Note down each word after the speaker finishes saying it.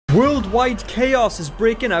Worldwide chaos is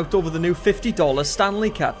breaking out over the new $50 Stanley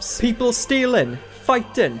Cups. People stealing,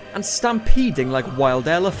 fighting, and stampeding like wild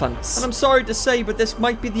elephants. And I'm sorry to say, but this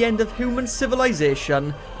might be the end of human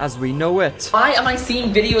civilization as we know it. Why am I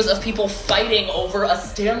seeing videos of people fighting over a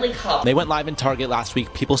Stanley Cup? They went live in Target last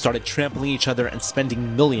week. People started trampling each other and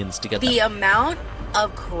spending millions to get them. The amount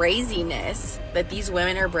of craziness that these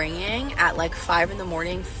women are bringing at like 5 in the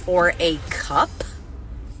morning for a cup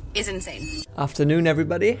is insane. Afternoon,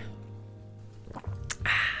 everybody.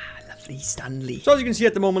 Lovely Stanley. So as you can see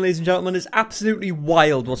at the moment, ladies and gentlemen, it's absolutely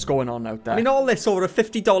wild what's going on out there. I mean, all this over a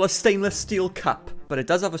 $50 stainless steel cup. But it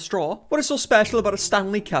does have a straw. What is so special about a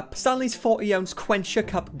Stanley Cup? Stanley's 40-ounce Quencher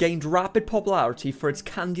Cup gained rapid popularity for its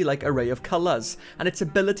candy-like array of colours and its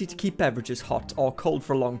ability to keep beverages hot or cold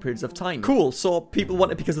for long periods of time. Cool, so people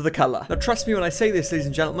want it because of the colour. Now trust me when I say this, ladies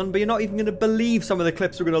and gentlemen, but you're not even going to believe some of the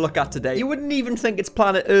clips we're going to look at today. You wouldn't even think it's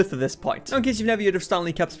planet Earth at this point. Now, in case you've never heard of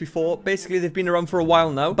Stanley Cups before, basically they've been around for a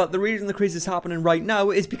while now, but the reason the craze is happening right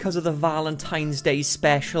now is because of the Valentine's Day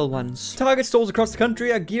special ones. Target stores across the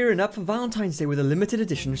country are gearing up for Valentine's Day with a limited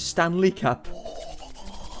edition Stanley Cup.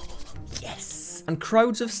 Yes! And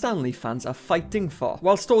crowds of Stanley fans are fighting for,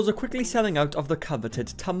 while stores are quickly selling out of the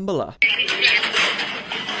coveted tumbler.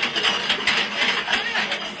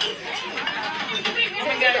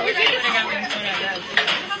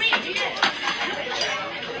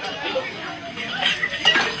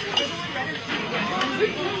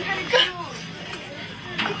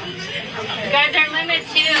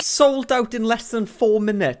 Sold out in less than 4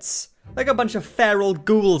 minutes. Like a bunch of feral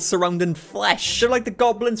ghouls surrounding flesh. They're like the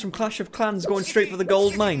goblins from Clash of Clans going straight for the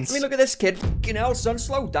gold mines. I mean, look at this kid. Fucking hell, son,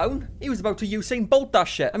 slow down. He was about to Usain Bolt that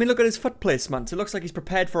shit. I mean, look at his foot placement. It looks like he's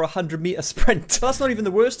prepared for a 100-meter sprint. But that's not even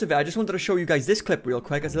the worst of it. I just wanted to show you guys this clip real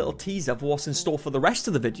quick as a little teaser of what's in store for the rest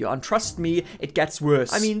of the video. And trust me, it gets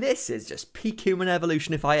worse. I mean, this is just peak human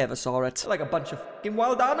evolution if I ever saw it. Like a bunch of fucking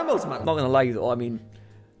wild animals, man. Not gonna lie though, I mean,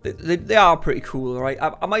 they are pretty cool, right?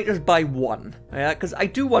 I might just buy one, yeah, because I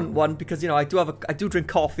do want one because, you know, I do drink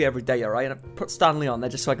coffee every day, alright? And I put Stanley on there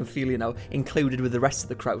just so I can feel, you know, included with the rest of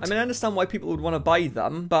the crowd. I mean, I understand why people would want to buy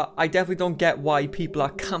them, but I definitely don't get why people are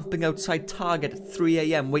camping outside Target at 3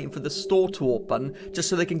 AM waiting for the store to open just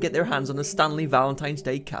so they can get their hands on a Stanley Valentine's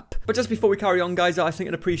Day cup. But just before we carry on, guys, I think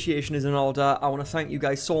an appreciation is in order. I want to thank you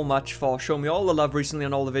guys so much for showing me all the love recently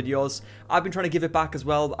on all the videos. I've been trying to give it back as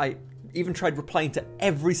well. I even tried replying to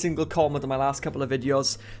every single comment on my last couple of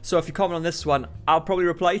videos, so if you comment on this one, I'll probably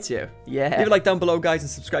reply to you. Yeah. Leave a like down below, guys, and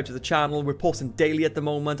subscribe to the channel. We're posting daily at the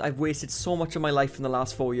moment. I've wasted so much of my life in the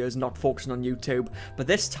last 4 years not focusing on YouTube, but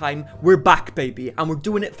this time, we're back, baby, and we're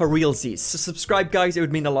doing it for realsies. So subscribe, guys, it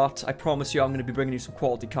would mean a lot. I promise you I'm going to be bringing you some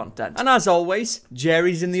quality content. And as always,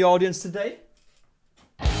 Jerry's in the audience today.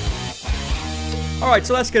 Alright,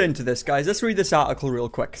 so let's get into this, guys. Let's read this article real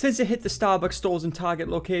quick. Since it hit the Starbucks stores and Target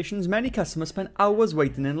locations, many customers spent hours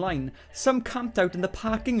waiting in line. Some camped out in the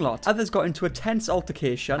parking lot. Others got into a tense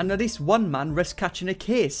altercation, and at least one man risked catching a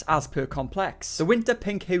case, as per Complex. The winter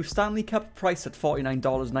pink hue Stanley Cup, priced at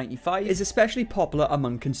 $49.95, is especially popular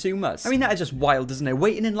among consumers. I mean, that is just wild, isn't it?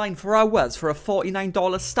 Waiting in line for hours for a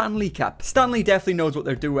 $49 Stanley Cup. Stanley definitely knows what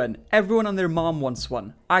they're doing. Everyone and their mom wants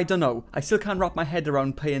one. I don't know. I still can't wrap my head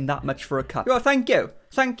around paying that much for a cup. Yo, thank you.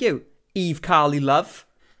 Thank you, Eve Carly Love.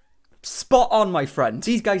 Spot on, my friend.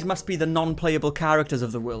 These guys must be the non-playable characters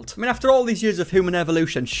of the world. I mean, after all these years of human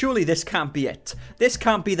evolution, surely this can't be it. This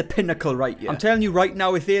can't be the pinnacle right here. I'm telling you right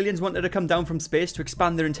now, if aliens wanted to come down from space to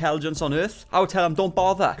expand their intelligence on Earth, I would tell them don't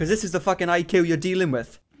bother, because this is the fucking IQ you're dealing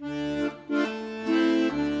with.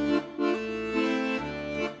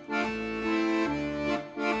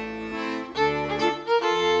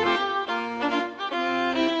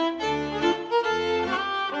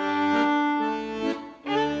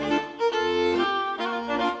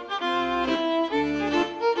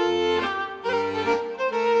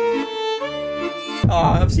 Oh,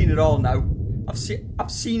 I've seen it all now. I've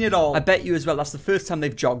seen it all. I bet you as well that's the first time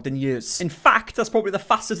they've jogged in years. In fact, that's probably the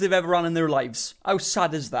fastest they've ever run in their lives. How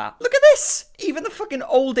sad is that? Look at this! Even the fucking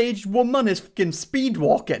old-aged woman is fucking speed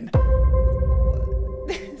walking.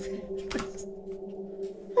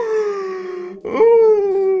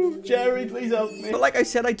 Ooh, Jerry, please help me. But like I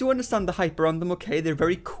said, I do understand the hype around them, okay? They're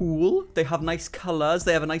very cool. They have nice colours.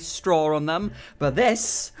 They have a nice straw on them. But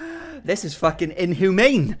this is fucking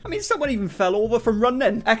inhumane. I mean, someone even fell over from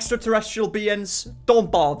running. Extraterrestrial beings,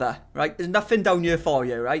 don't bother, right? There's nothing down here for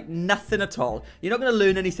you, right? Nothing at all. You're not going to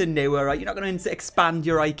learn anything new, right? You're not going to expand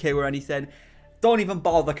your IQ or anything. Don't even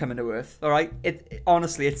bother coming to Earth, alright?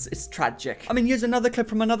 Honestly, it's tragic. I mean, here's another clip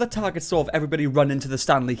from another Target store of everybody running to the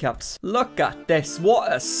Stanley Cups. Look at this.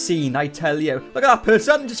 What a scene, I tell you. Look at that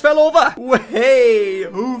person, just fell over. Hey,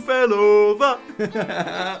 who fell fell over.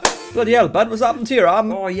 Bloody hell, bud, what's happened to your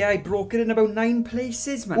arm? Oh yeah, I broke it in about 9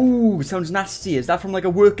 places, man. Ooh, sounds nasty. Is that from like a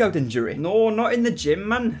workout injury? No, not in the gym,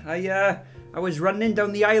 man. I was running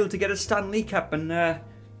down the aisle to get a Stanley Cup and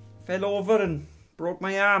fell over and broke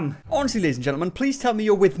my arm. Honestly, ladies and gentlemen, please tell me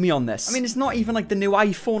you're with me on this. I mean, it's not even like the new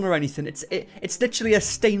iPhone or anything. It's literally a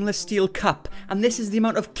stainless steel cup, and this is the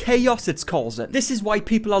amount of chaos it's causing. This is why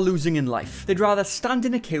people are losing in life. They'd rather stand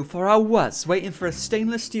in a queue for hours waiting for a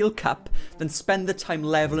stainless steel cup than spend the time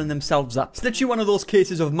leveling themselves up. It's literally one of those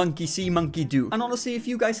cases of monkey see, monkey do. And honestly, if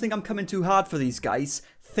you guys think I'm coming too hard for these guys,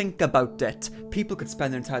 think about it. People could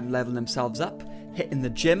spend their time leveling themselves up, hitting the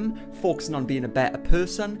gym, focusing on being a better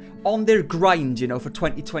person, on their grind, you know, for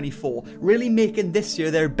 2024, really making this year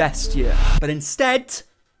their best year. But instead,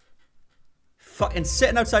 fucking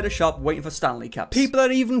sitting outside a shop waiting for Stanley Cups. People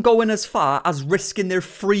are even going as far as risking their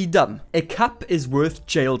freedom. A cup is worth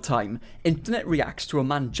jail time. Internet reacts to a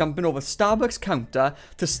man jumping over Starbucks counter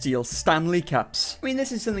to steal Stanley Cups. I mean,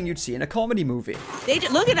 this is something you'd see in a comedy movie.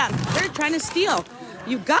 Look at them. They're trying to steal.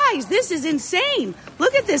 You guys, this is insane.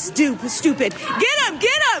 Look at this dude, stupid. Get him,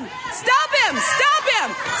 get him. Stop him, stop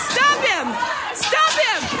him, stop him, stop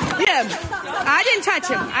him. Get him. I didn't touch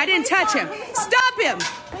him. I didn't touch him. Stop him.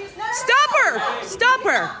 Stop her. Stop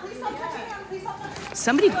her.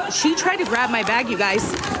 Somebody, she tried to grab my bag, you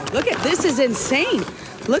guys. Look at, this is insane.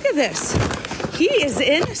 Look at this. He is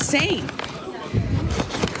insane.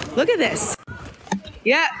 Look at this.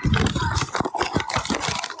 Yeah.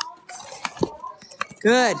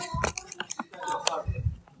 Good.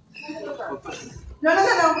 No,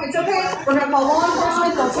 it's okay. We're gonna call law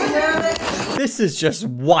enforcement. They'll take care of it. This is just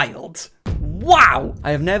wild. Wow!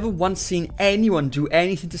 I have never once seen anyone do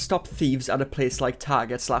anything to stop thieves at a place like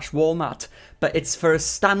Target/Walmart, but it's for a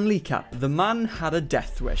Stanley Cup. The man had a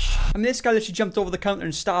death wish. I mean, this guy literally jumped over the counter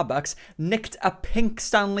in Starbucks, nicked a pink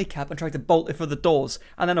Stanley Cup and tried to bolt it for the doors.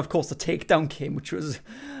 And then, of course, the takedown came, which was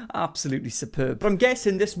absolutely superb. But I'm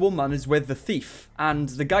guessing this woman is with the thief, and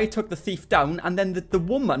the guy took the thief down, and then the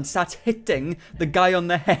woman starts hitting the guy on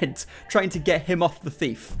the head, trying to get him off the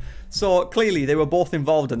thief. So clearly they were both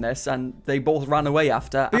involved in this, and they both ran away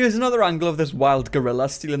after. But here's another angle of this wild gorilla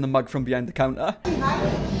stealing the mug from behind the counter. Who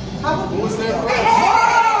was there first?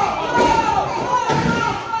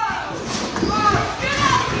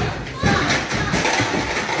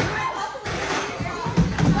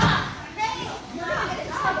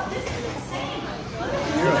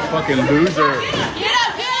 You're a fucking loser.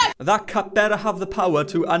 That cup better have the power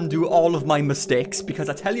to undo all of my mistakes, because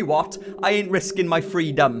I tell you what, I ain't risking my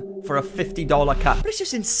freedom for a $50 cup. But it's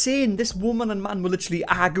just insane. This woman and man were literally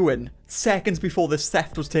arguing seconds before this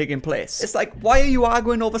theft was taking place. It's like, why are you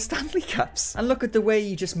arguing over Stanley Cups? And look at the way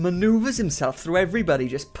he just maneuvers himself through everybody,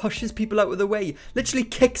 just pushes people out of the way, literally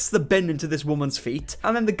kicks the bin into this woman's feet.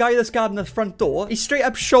 And then the guy that's guarding the front door, he straight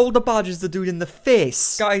up shoulder barges the dude in the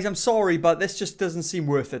face. Guys, I'm sorry, but this just doesn't seem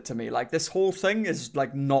worth it to me. Like, this whole thing is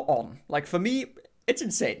like not on. Like, for me, it's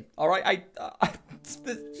insane. All right, I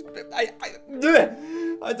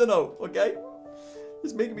don't know. Okay,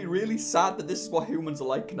 it's making me really sad that this is what humans are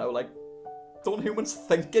like now. Like, don't humans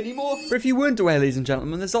think anymore? But if you weren't aware, ladies and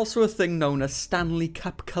gentlemen, there's also a thing known as Stanley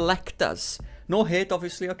Cup collectors. No hate,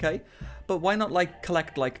 obviously, okay, but why not like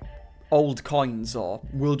collect like old coins or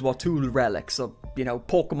World War II relics or, you know,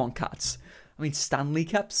 Pokemon cards? I mean, Stanley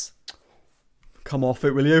Cups. Come off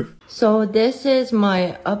it, will you? So this is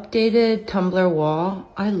my updated Tumblr wall.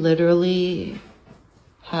 I literally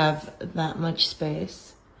have that much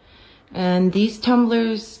space. And these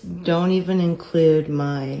tumblers don't even include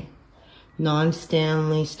my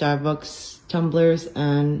non-Stanley Starbucks tumblers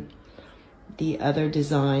and the other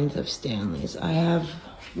designs of Stanleys. I have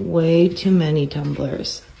way too many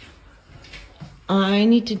tumblers. I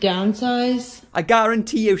need to downsize. I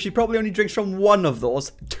guarantee you she probably only drinks from one of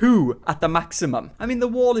those, 2 at the maximum. I mean, the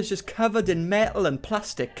wall is just covered in metal and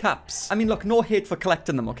plastic cups. I mean, look, no hate for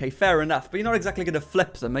collecting them, okay, fair enough, but you're not exactly going to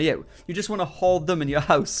flip them, are you? You just want to hoard them in your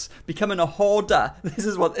house. Becoming a hoarder. This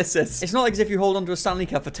is what this is. It's not like as if you hold onto a Stanley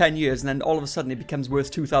Cup for 10 years and then all of a sudden it becomes worth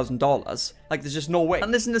 $2,000. Like, there's just no way.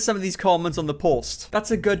 And listen to some of these comments on the post.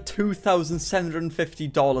 That's a good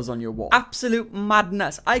 $2,750 on your wall. Absolute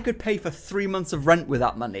madness. I could pay for 3 months of rent with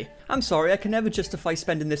that money. I'm sorry, I can never justify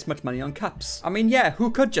spending this much money on cups. I mean, yeah, who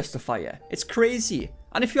could justify it? It's crazy.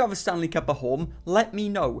 And if you have a Stanley Cup at home, let me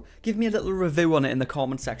know. Give me a little review on it in the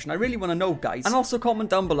comment section. I really want to know, guys. And also comment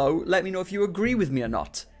down below, let me know if you agree with me or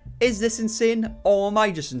not. Is this insane, or am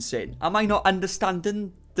I just insane? Am I not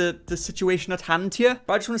understanding the situation at hand here?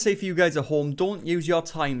 But I just want to say for you guys at home, don't use your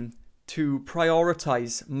time to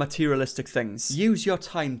prioritize materialistic things. Use your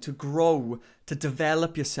time to grow, to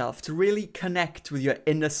develop yourself, to really connect with your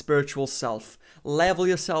inner spiritual self. Level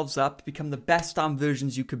yourselves up, become the best damn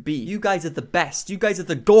versions you could be. You guys are the best. You guys are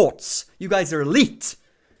the goats. You guys are elite.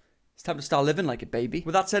 It's time to start living like it, baby.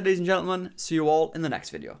 With that said, ladies and gentlemen, see you all in the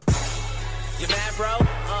next video. You mad, bro?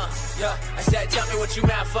 Yeah. I said, tell me what you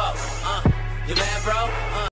mad for. You mad, bro?